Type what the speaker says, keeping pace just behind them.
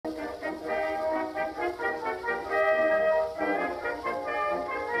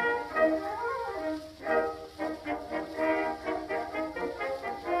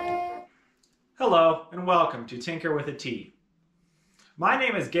Hello and welcome to Tinker with a T. My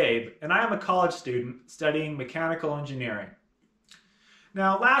name is Gabe and I am a college student studying mechanical engineering.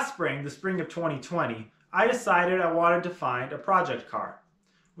 Now last spring, the spring of 2020, I decided I wanted to find a project car.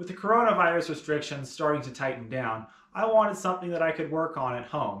 With the coronavirus restrictions starting to tighten down, I wanted something that I could work on at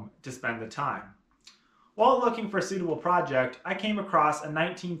home to spend the time. While looking for a suitable project, I came across a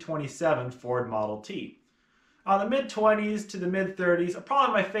 1927 Ford Model T. The mid-20s to the mid-30s are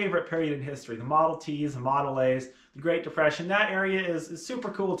probably my favorite period in history. The Model Ts, the Model As, the Great Depression, that area is super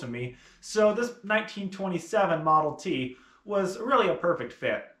cool to me. So this 1927 Model T was really a perfect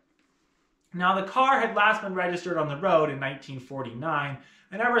fit. Now the car had last been registered on the road in 1949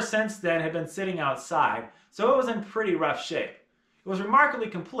 and ever since then had been sitting outside, so it was in pretty rough shape. It was remarkably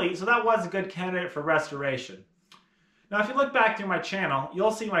complete, so that was a good candidate for restoration. Now if you look back through my channel,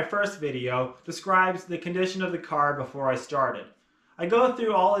 you'll see my first video describes the condition of the car before I started. I go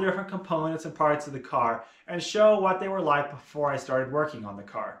through all the different components and parts of the car and show what they were like before I started working on the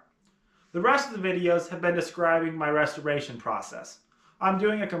car. The rest of the videos have been describing my restoration process. I'm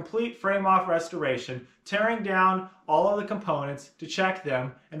doing a complete frame-off restoration, tearing down all of the components to check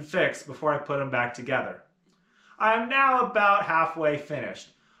them and fix before I put them back together. I am now about halfway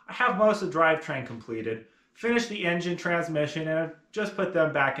finished. I have most of the drivetrain completed, finished the engine, transmission, and I've just put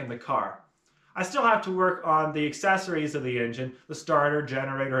them back in the car. I still have to work on the accessories of the engine, the starter,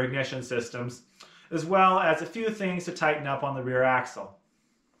 generator, ignition systems, as well as a few things to tighten up on the rear axle.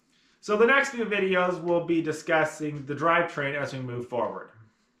 So the next few videos will be discussing the drivetrain as we move forward.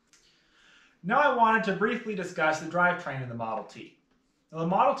 Now I wanted to briefly discuss the drivetrain in the Model T. Now, the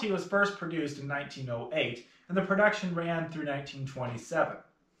Model T was first produced in 1908 and the production ran through 1927.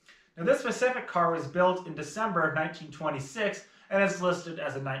 Now this specific car was built in December of 1926 and is listed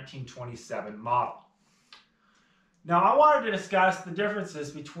as a 1927 model. Now I wanted to discuss the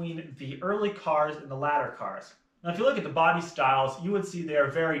differences between the early cars and the latter cars. Now if you look at the body styles, you would see they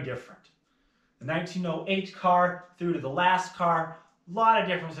are very different. The 1908 car through to the last car, a lot of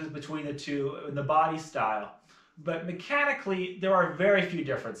differences between the two in the body style. But mechanically, there are very few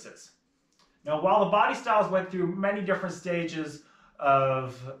differences. Now while the body styles went through many different stages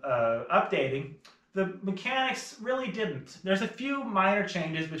of updating, the mechanics really didn't. There's a few minor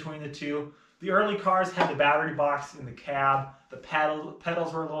changes between the two. The early cars had the battery box in the cab, the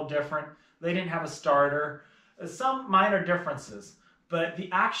pedals were a little different, they didn't have a starter. Some minor differences, but the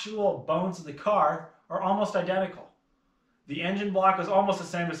actual bones of the car are almost identical. The engine block was almost the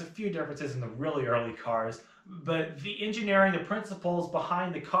same. There's a few differences in the really early cars, but the engineering, the principles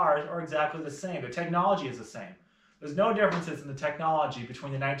behind the cars are exactly the same. The technology is the same. There's no differences in the technology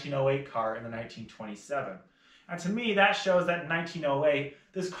between the 1908 car and the 1927. And to me, that shows that in 1908,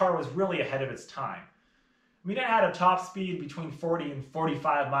 this car was really ahead of its time. I mean, it had a top speed between 40 and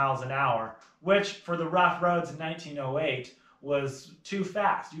 45 miles an hour, which for the rough roads in 1908 was too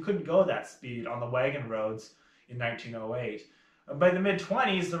fast. You couldn't go that speed on the wagon roads in 1908. By the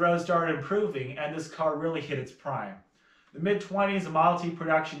mid-20s, the roads started improving and this car really hit its prime. The mid-20s, the Model T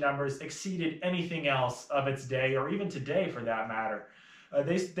production numbers exceeded anything else of its day, or even today for that matter.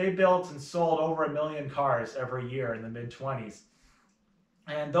 They built and sold over 1 million cars every year in the mid-20s.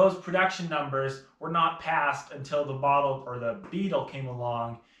 And those production numbers were not passed until the model, or the Beetle, came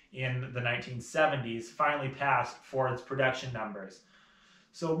along in the 1970s, finally passed Ford's production numbers.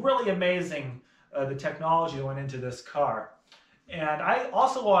 So really amazing the technology that went into this car. And I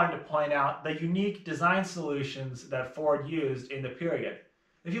also wanted to point out the unique design solutions that Ford used in the period.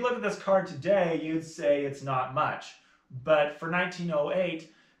 If you look at this car today, you'd say it's not much. But for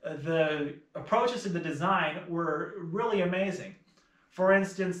 1908, the approaches to the design were really amazing. For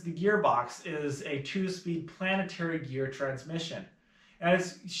instance, the gearbox is a 2-speed planetary gear transmission. And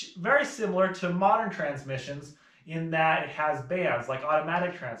it's very similar to modern transmissions in that it has bands like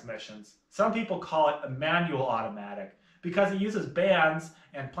automatic transmissions. Some people call it a manual automatic, because it uses bands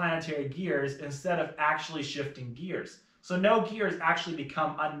and planetary gears instead of actually shifting gears. So no gears actually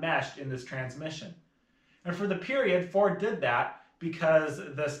become unmeshed in this transmission. And for the period, Ford did that because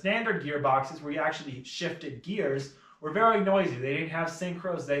the standard gearboxes where you actually shifted gears were very noisy. They didn't have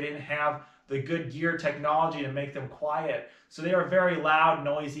synchros, they didn't have the good gear technology to make them quiet. So they were very loud,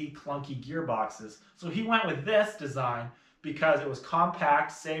 noisy, clunky gearboxes. So he went with this design because it was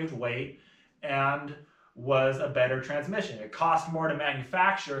compact, saved weight, and was a better transmission. It cost more to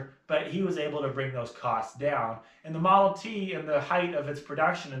manufacture, but he was able to bring those costs down. And the Model T, in the height of its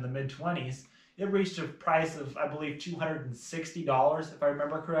production in the mid-20s, it reached a price of, I believe, $260, if I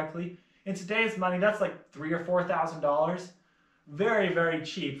remember correctly. In today's money, that's like $3,000 or $4,000. Very, very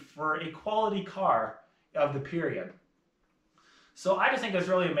cheap for a quality car of the period. So I just think it's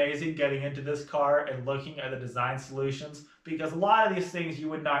really amazing getting into this car and looking at the design solutions, because a lot of these things you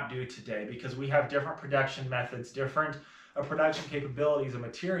would not do today because we have different production methods, different production capabilities and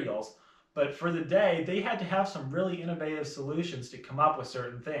materials. But for the day, they had to have some really innovative solutions to come up with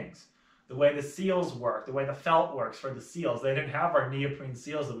certain things. The way the seals work, the way the felt works for the seals. They didn't have our neoprene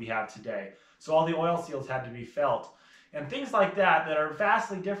seals that we have today. So all the oil seals had to be felt. And things like that that are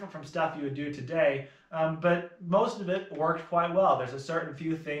vastly different from stuff you would do today, but most of it worked quite well. There's a certain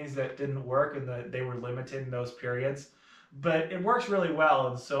few things that didn't work and they were limited in those periods, but it works really well.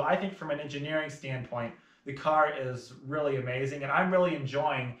 And so I think from an engineering standpoint, the car is really amazing, and I'm really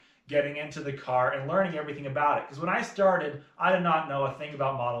enjoying getting into the car and learning everything about it. Because when I started, I did not know a thing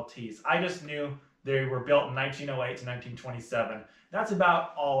about Model Ts. I just knew they were built in 1908 to 1927. That's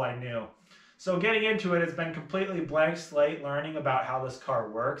about all I knew. So getting into it has been completely blank slate, learning about how this car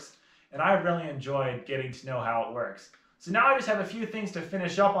works, and I really enjoyed getting to know how it works. So now I just have a few things to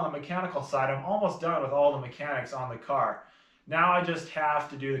finish up on the mechanical side. I'm almost done with all the mechanics on the car. Now I just have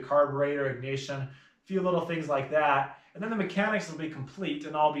to do the carburetor, ignition, a few little things like that, and then the mechanics will be complete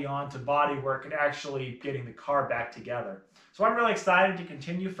and I'll be on to body work and actually getting the car back together. So I'm really excited to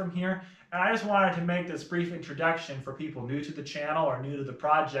continue from here, and I just wanted to make this brief introduction for people new to the channel or new to the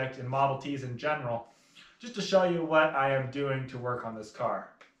project and Model Ts in general, just to show you what I am doing to work on this car.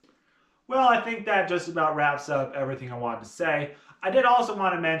 Well, I think that just about wraps up everything I wanted to say. I did also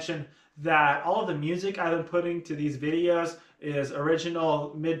want to mention that all of the music I've been putting to these videos is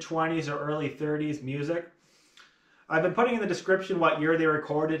original mid-20s or early 30s music. I've been putting in the description what year they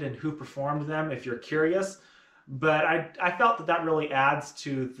recorded and who performed them if you're curious, but I felt that that really adds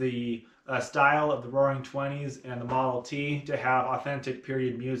to the style of the Roaring Twenties and the Model T to have authentic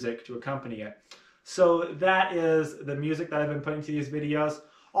period music to accompany it. So that is the music that I've been putting to these videos.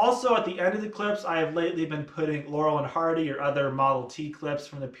 Also, at the end of the clips, I have lately been putting Laurel and Hardy or other Model T clips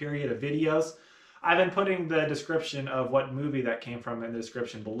from the period of videos. I've been putting the description of what movie that came from in the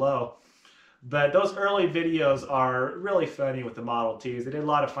description below. But those early videos are really funny with the Model Ts. They did a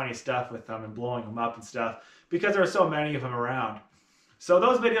lot of funny stuff with them and blowing them up and stuff because there are so many of them around. So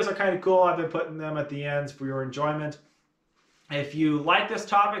those videos are kind of cool. I've been putting them at the ends for your enjoyment. If you like this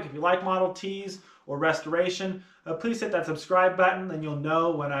topic, if you like Model Ts or restoration, please hit that subscribe button and you'll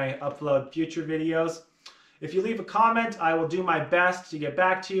know when I upload future videos. If you leave a comment, I will do my best to get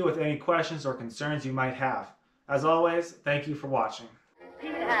back to you with any questions or concerns you might have. As always, thank you for watching.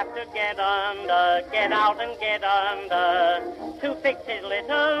 He'd have to get under, get out and get under, to fix his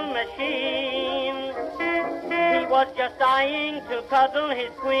little machine. He was just dying to cuddle his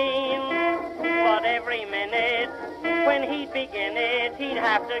queen, but every minute when he'd begin it, he'd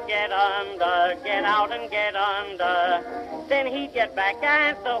have to get under, get out and get under. Then he'd get back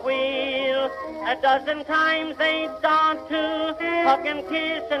at the wheel. A dozen times they'd start to hug and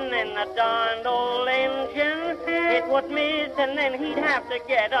kiss, and then the darned old engine, it would miss, and then he'd have to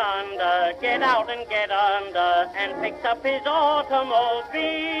get under, get out and get under, and fix up his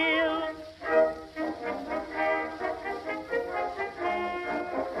automobile.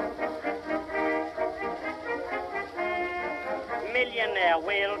 Millionaire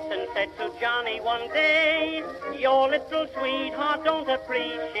Wilson said to Johnny one day, your little sweetheart don't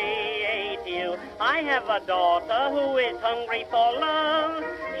appreciate you. I have a daughter who is hungry for love.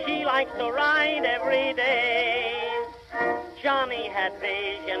 She likes to ride every day. Johnny had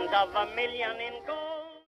visions of $1 million in gold.